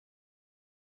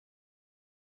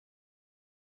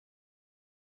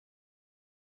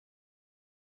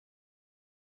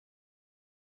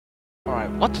Alright,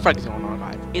 what the frick is going on,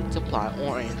 guys? It's Apply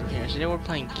or Andrew here. Today we're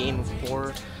playing Game of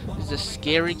Horror. This is a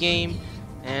scary game,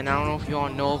 and I don't know if you all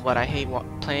know, but I hate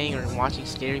playing or watching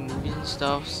scary movies and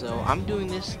stuff. So I'm doing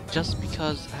this just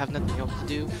because I have nothing else to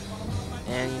do,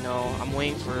 and you know I'm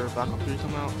waiting for Black Ops 3 to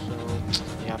come out. So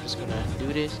yeah, I'm just gonna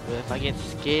do this. But if I get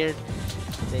scared,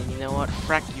 then you know what?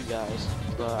 Frack you guys.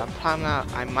 But I'm probably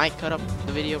not. I might cut up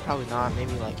the video, probably not.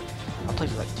 Maybe like I'll play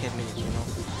for like 10 minutes, you know,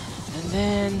 and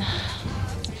then.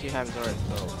 You haven't already,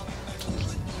 so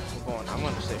we're going. I'm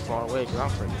gonna stay far away because I'm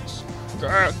freaking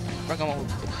scared. Like I'm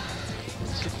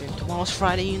tomorrow's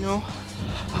Friday, you know.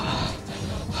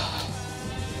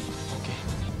 Okay.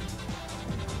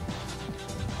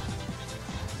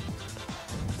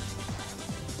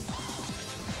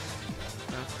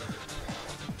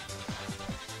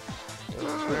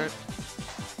 Scared.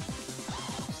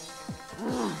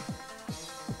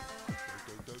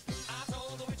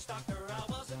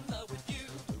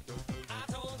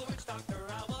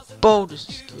 Bo, this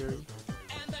is scary.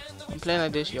 I'm playing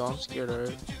like this, y'all. I'm scared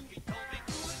already.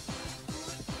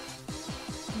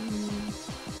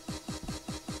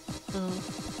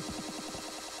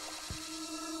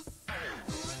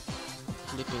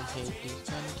 Flipping hate these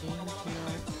kind of games, you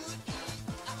know.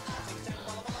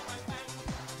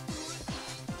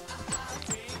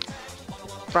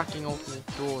 Fracking open the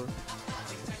door.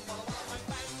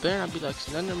 Better not be like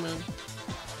Slenderman.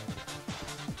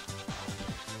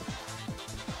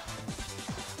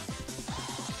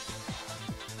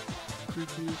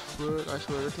 I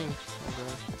swear everything.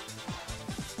 Okay.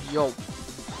 Yo.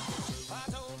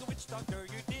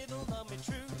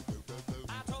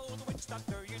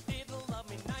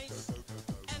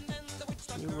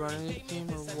 You running this game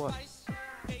or what?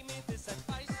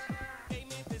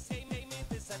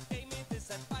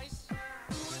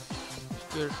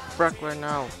 Scared frack right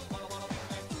now.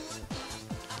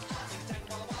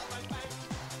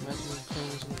 Imagine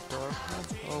things in the dark.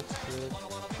 Oh shit.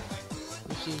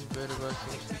 Seems better about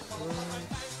this.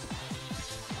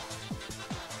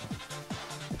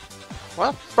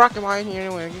 What the fuck am I in here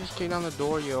anyway? I can just kick down the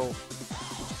door, yo. Yo,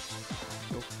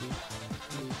 please.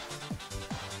 Please.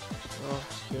 Oh,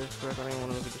 scared frick. I don't even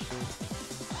want to look at the screen.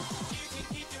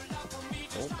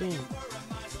 Open.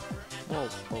 Whoa,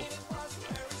 whoa.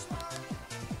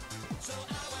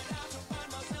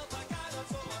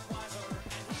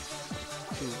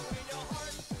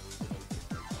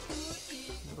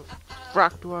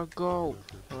 Frack do I go?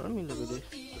 Oh, let me look at this.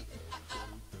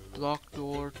 Block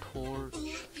door, torch.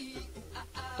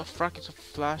 The frack is a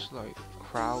flashlight.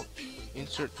 Crouch.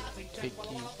 Insert take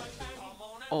key.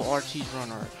 Oh, RT's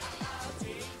run art.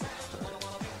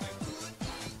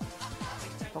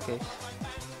 Okay.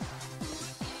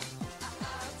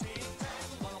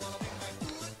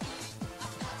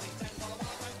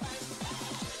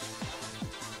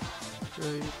 So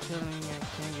you're telling me I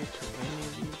can't get to any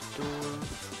of these doors?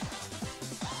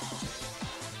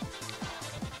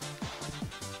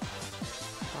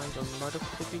 The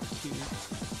motherfucking key.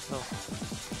 Oh.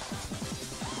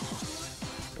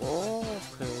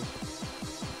 Okay.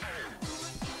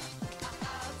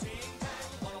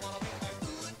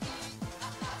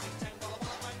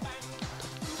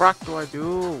 What the fuck do I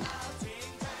do?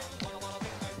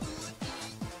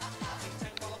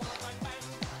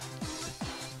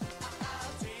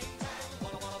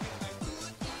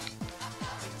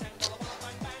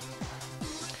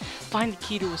 Find the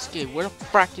key to escape. Where the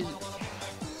frack is it?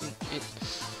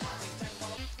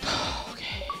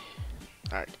 Okay.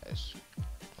 Alright, guys.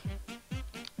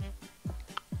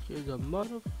 Here's a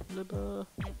mother flipper.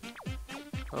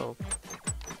 Oh.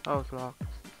 Oh, it's locked.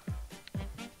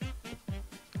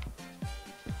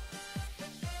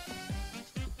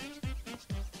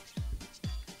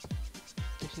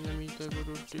 Guessing that means I go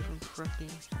to a different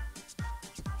fracking.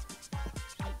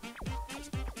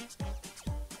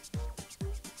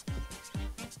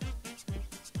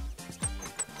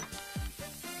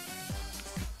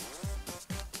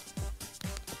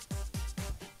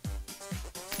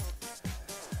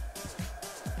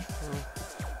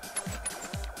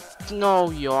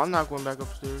 No, yo, I'm not going back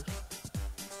upstairs.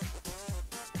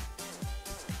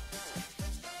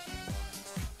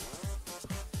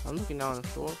 I'm looking down the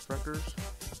floor, freckers.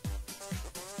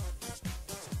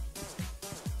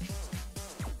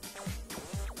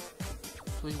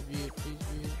 Please be it, please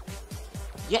be it.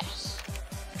 Yes!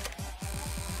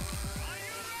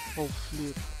 Oh,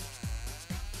 flip.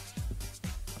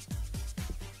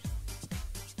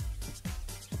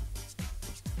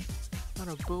 Not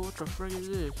a boat, what the frick is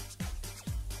this?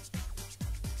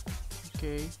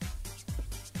 Okay.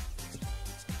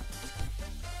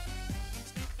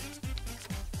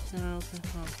 Can I open?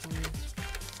 Oh, please.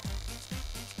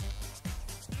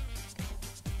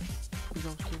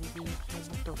 Please don't kill me.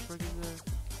 What the frick is that?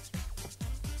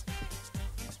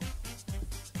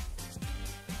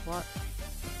 What?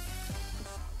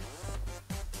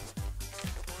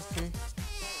 Okay.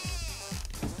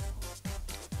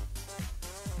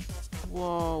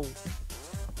 Whoa.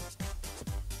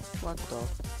 What the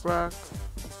frick?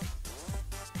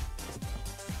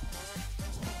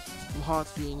 I'm hot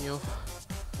being you.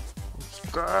 I'm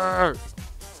scared.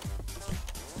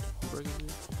 Frick is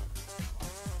it?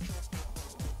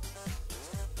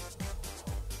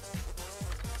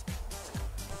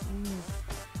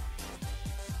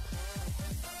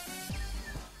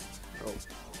 Oh.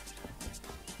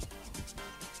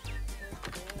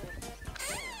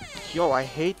 Yo, I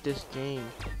hate this game.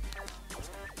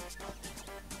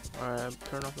 Alright,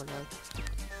 turn off my light.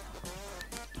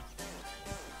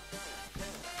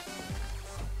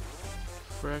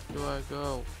 Frick do I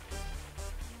go?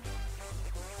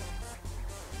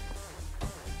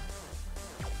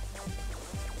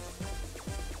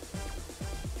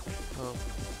 Oh.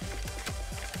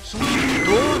 Something's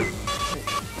door!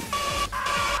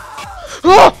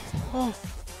 Oh! Oh!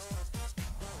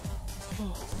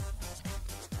 Oh!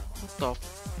 What the?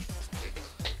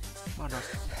 What was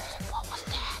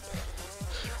that?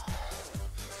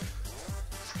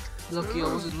 Lucky I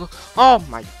wasn't look. Oh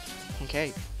my.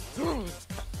 Okay.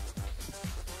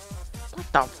 What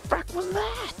the frick was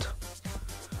that?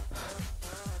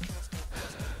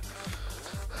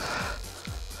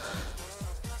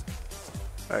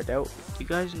 Alright, that you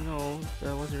guys know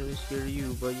that wasn't really scared of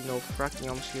you, but you know, fracking,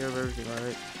 I'm scared of everything.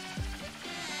 Alright.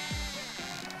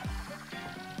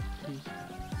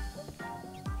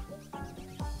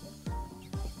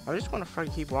 I just want to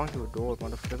fucking keep walking to a door,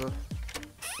 motherfucker.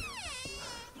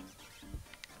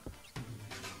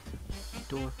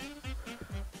 Door.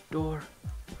 Door.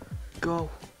 Go.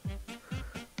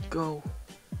 Go.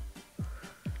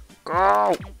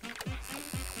 Go!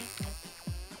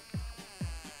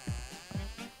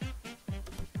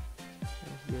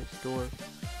 Yes, door.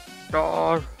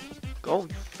 Door! Go, you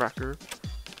fracker.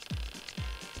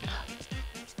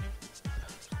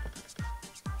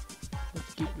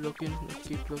 Let's keep looking, let's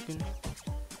keep looking.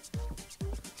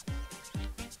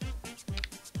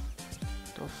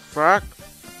 The fuck?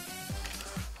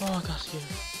 Oh, I got scared.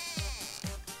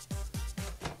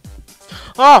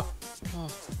 Oh! Oh.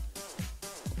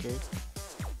 Okay.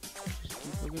 Just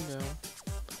keep looking down.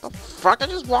 The fuck? I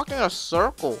just walked in a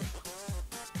circle.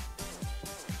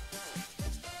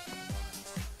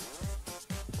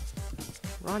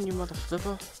 Run, you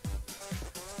motherfucker.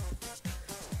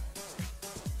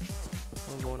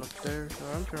 I'm going upstairs.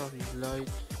 I'm turning off these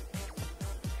lights.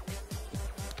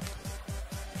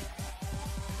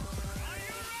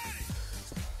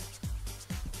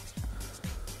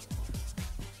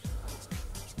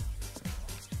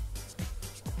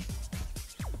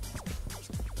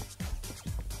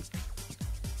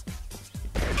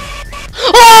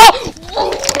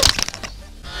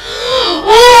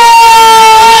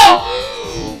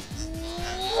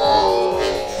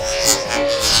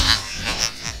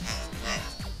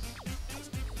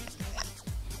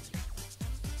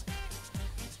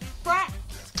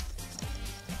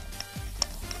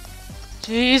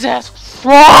 Jesus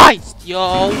Christ,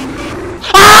 yo!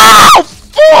 Ow!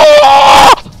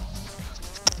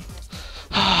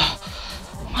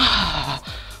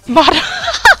 Mother.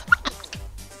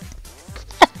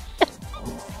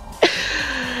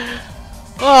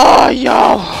 Oh,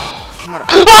 yo!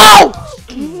 Oh!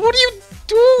 What are you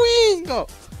doing?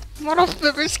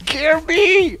 Motherfucker, scare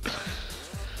me!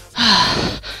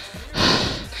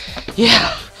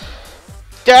 Yeah.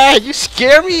 Dad, you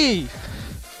scare me!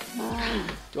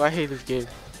 Do I hate this game?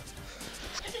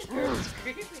 Oh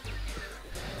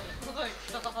my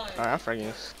god. Alright, I'm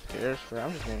freaking scared, so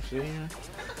I'm just gonna sit here.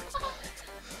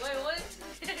 Wait, what is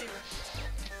this game?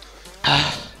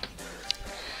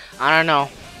 I don't know.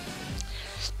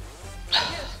 Yeah,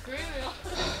 screaming.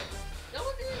 That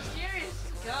wasn't even scary, it's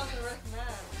just a guy with a wrecked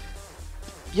man.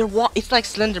 It's like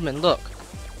Slenderman, look.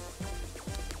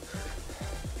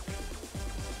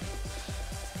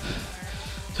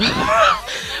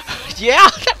 Yeah.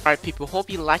 Alright, people. Hope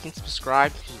you like and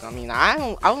subscribe. I mean, I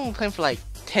was only playing for like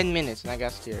 10 minutes and I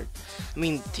got scared. I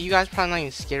mean, to you guys, probably not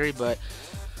even scary, but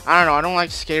I don't know. I don't like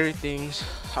scary things.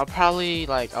 I'll probably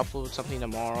like upload something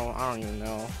tomorrow. I don't even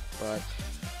know, but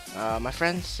my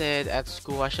friend said at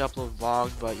school I should upload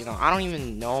vlogs, but you know, I don't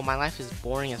even know. My life is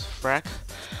boring as frick.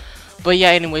 But yeah,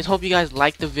 anyways, hope you guys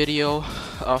liked the video.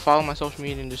 Follow my social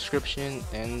media in the description,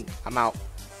 and I'm out,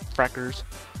 freckers.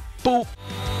 Boop.